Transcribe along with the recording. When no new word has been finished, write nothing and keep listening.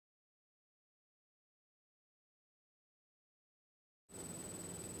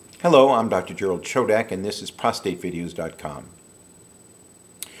Hello, I'm Dr. Gerald Chodak, and this is prostatevideos.com.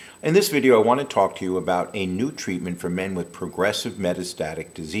 In this video, I want to talk to you about a new treatment for men with progressive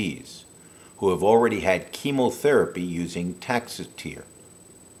metastatic disease who have already had chemotherapy using Taxotere.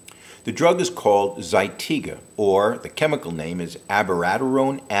 The drug is called Zytiga, or the chemical name is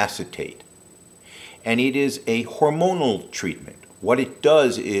Abiraterone acetate, and it is a hormonal treatment. What it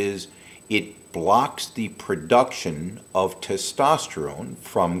does is it blocks the production of testosterone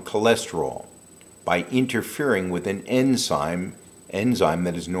from cholesterol by interfering with an enzyme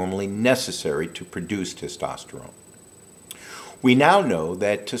that is normally necessary to produce testosterone. We now know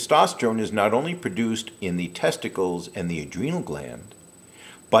that testosterone is not only produced in the testicles and the adrenal gland,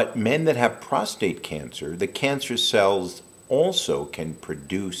 but men that have prostate cancer, the cancer cells also can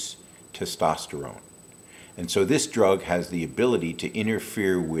produce testosterone. And so this drug has the ability to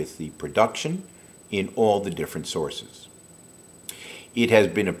interfere with the production in all the different sources. It has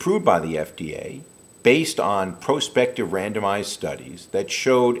been approved by the FDA based on prospective randomized studies that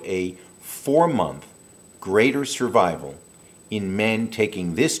showed a 4-month greater survival in men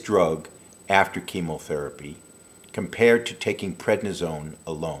taking this drug after chemotherapy compared to taking prednisone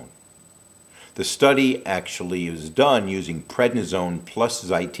alone. The study actually is done using prednisone plus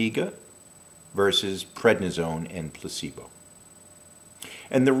Zytiga versus prednisone and placebo.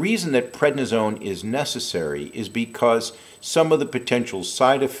 And the reason that prednisone is necessary is because some of the potential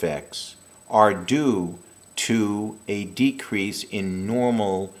side effects are due to a decrease in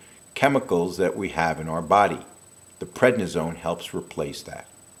normal chemicals that we have in our body. The prednisone helps replace that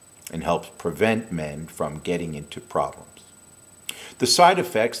and helps prevent men from getting into problems. The side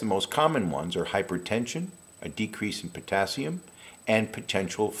effects, the most common ones, are hypertension, a decrease in potassium, and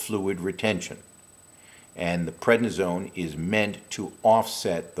potential fluid retention. And the prednisone is meant to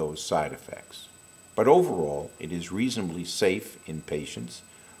offset those side effects. But overall, it is reasonably safe in patients,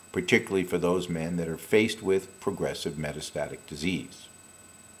 particularly for those men that are faced with progressive metastatic disease.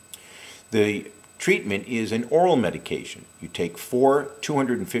 The treatment is an oral medication. You take 4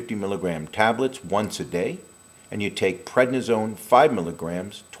 250 milligram tablets once a day, and you take prednisone 5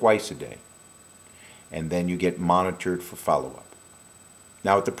 milligrams twice a day. And then you get monitored for follow-up.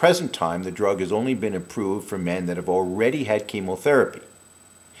 Now, at the present time, the drug has only been approved for men that have already had chemotherapy.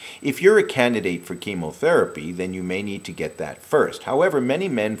 If you're a candidate for chemotherapy, then you may need to get that first. However, many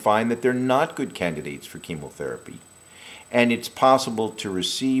men find that they're not good candidates for chemotherapy, and it's possible to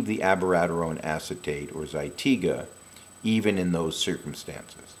receive the Abiraterone acetate or Zytiga even in those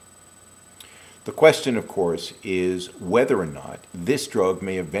circumstances. The question, of course, is whether or not this drug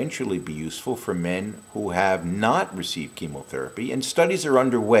may eventually be useful for men who have not received chemotherapy, and studies are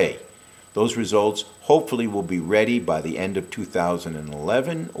underway. Those results hopefully will be ready by the end of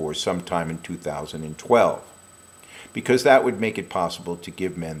 2011 or sometime in 2012, because that would make it possible to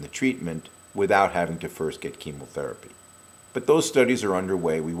give men the treatment without having to first get chemotherapy. But those studies are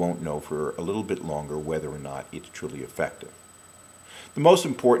underway. We won't know for a little bit longer whether or not it's truly effective. The most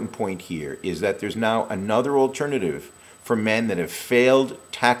important point here is that there's now another alternative for men that have failed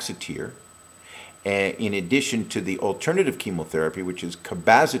Taxotere, in addition to the alternative chemotherapy, which is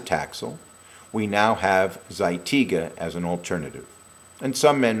cabazitaxel. We now have Zytiga as an alternative. And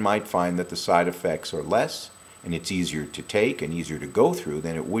some men might find that the side effects are less, and it's easier to take and easier to go through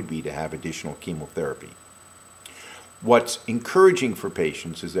than it would be to have additional chemotherapy. What's encouraging for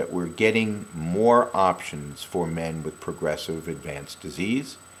patients is that we're getting more options for men with progressive advanced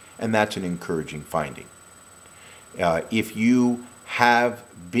disease, and that's an encouraging finding. If you have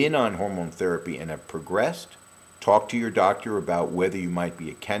been on hormone therapy and have progressed, talk to your doctor about whether you might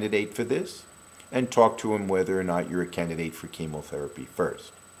be a candidate for this, and talk to him whether or not you're a candidate for chemotherapy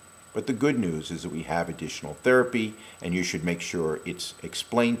first. But the good news is that we have additional therapy, and you should make sure it's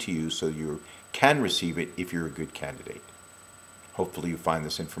explained to you so you can receive it if you're a good candidate. Hopefully you find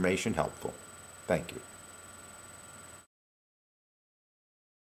this information helpful. Thank you.